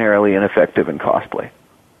extraordinarily ineffective and costly.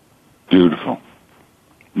 Beautiful.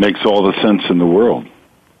 Makes all the sense in the world.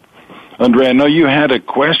 Andre, I know you had a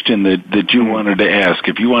question that you wanted to ask.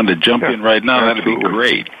 If you wanted to jump in right now, that'd be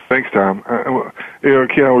great. Thanks, Tom. Ken,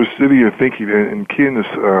 I was sitting here thinking, and Ken is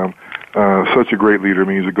such a great leader. I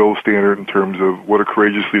mean, he's a gold standard in terms of what a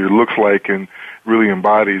courageous leader looks like and really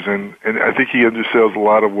embodies. And I think he undersells a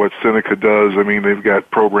lot of what Seneca does. I mean, they've got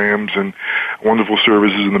programs and wonderful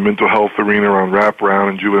services in the mental health arena around wraparound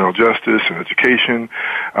and juvenile justice and education.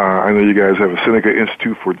 I know you guys have a Seneca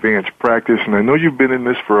Institute for Advanced Practice, and I know you've been in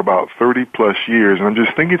this for about 30-plus years. And I'm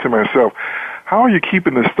just thinking to myself, how are you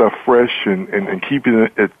keeping this stuff fresh and keeping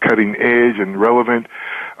it at cutting edge and relevant?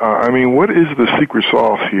 I mean, what is the secret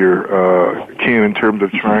sauce here, Ken, in terms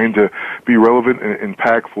of trying to be relevant and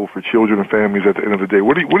impactful for children and families at the end of the day?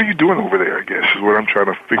 What are you doing over there, I guess, is what I'm trying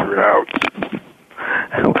to figure out.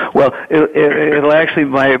 Well, it'll actually,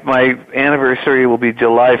 my anniversary will be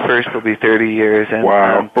July 1st, will be 30 years. And,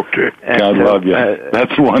 wow, okay. God love you.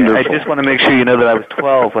 That's wonderful. I just want to make sure you know that I was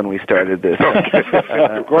 12 when we started this. Okay.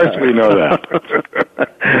 Of course we know that.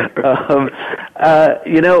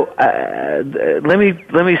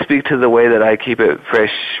 Let me speak to the way that I keep it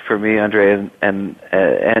fresh for me, Andre, and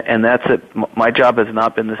that's that my job has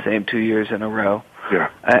not been the same 2 years in a row. Yeah.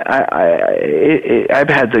 I've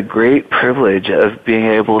had the great privilege of being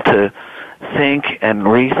able to think and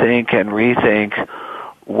rethink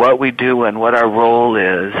what we do and what our role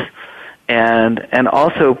is, and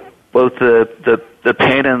also both the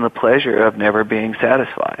pain and the pleasure of never being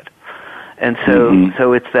satisfied. And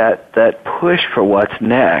so it's that push for what's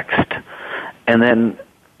next, and then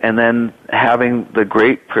having the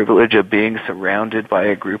great privilege of being surrounded by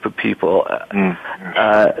a group of people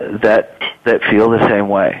that feel the same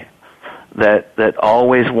way, that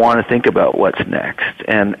always want to think about what's next,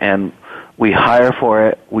 and we hire for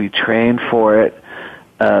it, we train for it.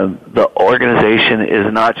 The organization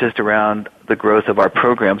is not just around the growth of our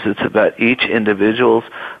programs; it's about each individual's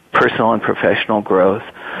personal and professional growth,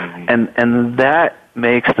 and that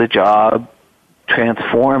makes the job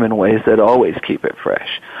transform in ways that always keep it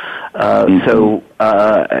fresh. So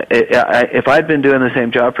if I'd been doing the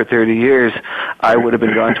same job for 30 years, I would have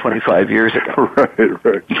been gone 25 years ago.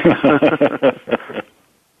 Right.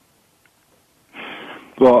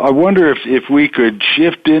 Well, I wonder if we could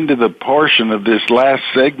shift into the portion of this last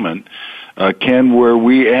segment, Ken, where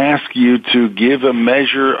we ask you to give a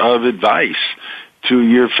measure of advice to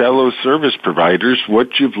your fellow service providers,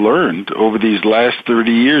 what you've learned over these last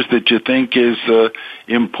 30 years that you think is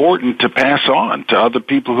important to pass on to other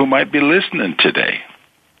people who might be listening today.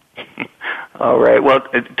 All right. Well,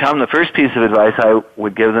 Tom, the first piece of advice I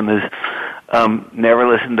would give them is never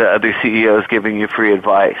listen to other CEOs giving you free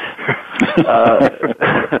advice.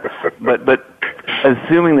 But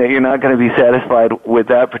assuming that you're not going to be satisfied with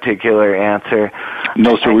that particular answer.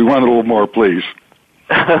 No, sir, we want a little more, please.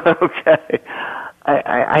 Okay.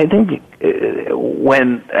 I think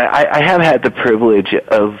when I have had the privilege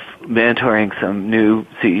of mentoring some new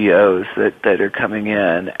CEOs that are coming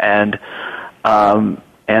in, and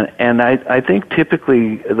And I think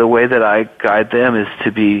typically the way that I guide them is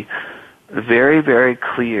to be very, very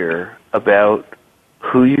clear about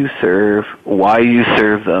who you serve, why you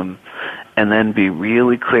serve them, and then be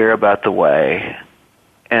really clear about the way.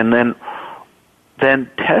 And then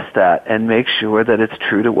test that and make sure that it's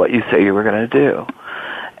true to what you say you were going to do.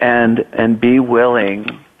 And be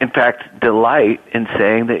willing, in fact, delight in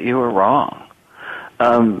saying that you were wrong.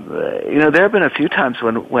 There have been a few times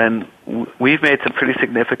when we've made some pretty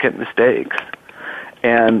significant mistakes.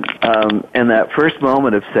 And that first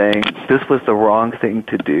moment of saying, this was the wrong thing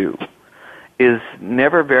to do, is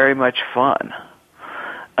never very much fun.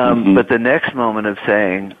 But the next moment of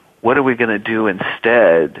saying, what are we going to do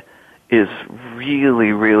instead, is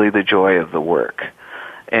really, really the joy of the work.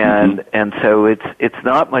 And so it's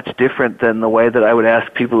not much different than the way that I would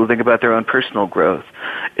ask people to think about their own personal growth,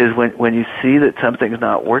 is when you see that something's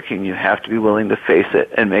not working, you have to be willing to face it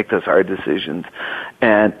and make those hard decisions.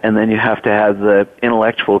 And then you have to have the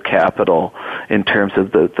intellectual capital in terms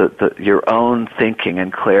of the your own thinking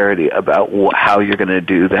and clarity about how you're going to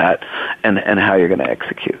do that and how you're going to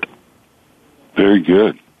execute. Very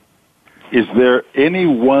good. Is there any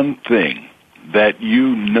one thing that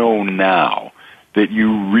you know now that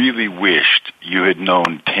you really wished you had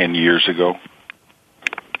known 10 years ago?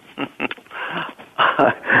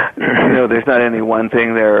 There's not any one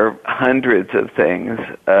thing. There are hundreds of things.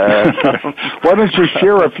 Why don't you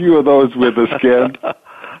share a few of those with us, Ken?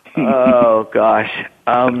 Oh, gosh.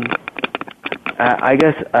 I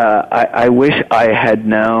guess I wish I had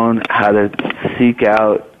known how to seek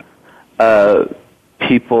out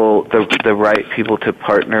people, the right people to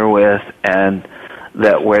partner with, and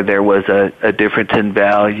that where there was a difference in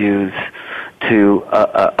values, to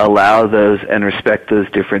allow those and respect those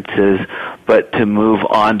differences, but to move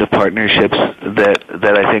on to partnerships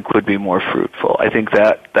that I think would be more fruitful. I think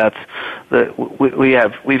that's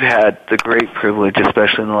we've had the great privilege,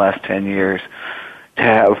 especially in the last 10 years, to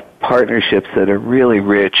have partnerships that are really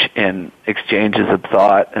rich in exchanges of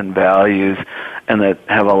thought and values, and that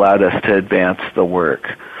have allowed us to advance the work.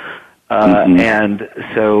 And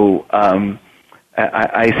so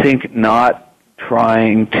I think not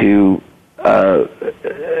trying to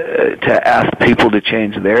ask people to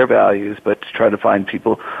change their values, but to try to find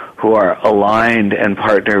people who are aligned and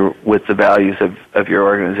partner with the values of your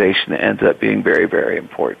organization ends up being very, very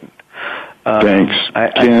important. Thanks,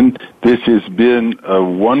 Ken. This has been a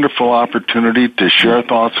wonderful opportunity to share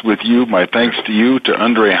thoughts with you. My thanks to you, to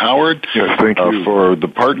Andre Howard, thank you for the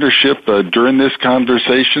partnership during this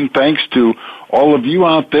conversation. Thanks to all of you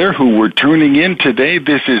out there who were tuning in today.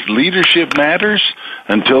 This is Leadership Matters.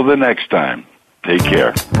 Until the next time, take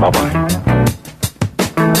care. Bye-bye.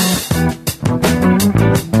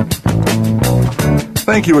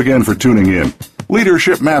 Thank you again for tuning in.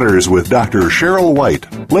 Leadership Matters with Dr. Cheryl White,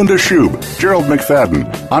 Linda Shube, Gerald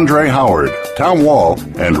McFadden, Andre Howard, Tom Wall,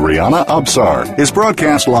 and Rihanna Absar is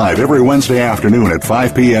broadcast live every Wednesday afternoon at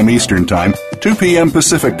 5 p.m. Eastern Time, 2 p.m.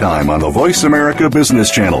 Pacific Time on the Voice America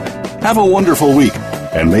Business Channel. Have a wonderful week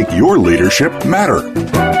and make your leadership matter.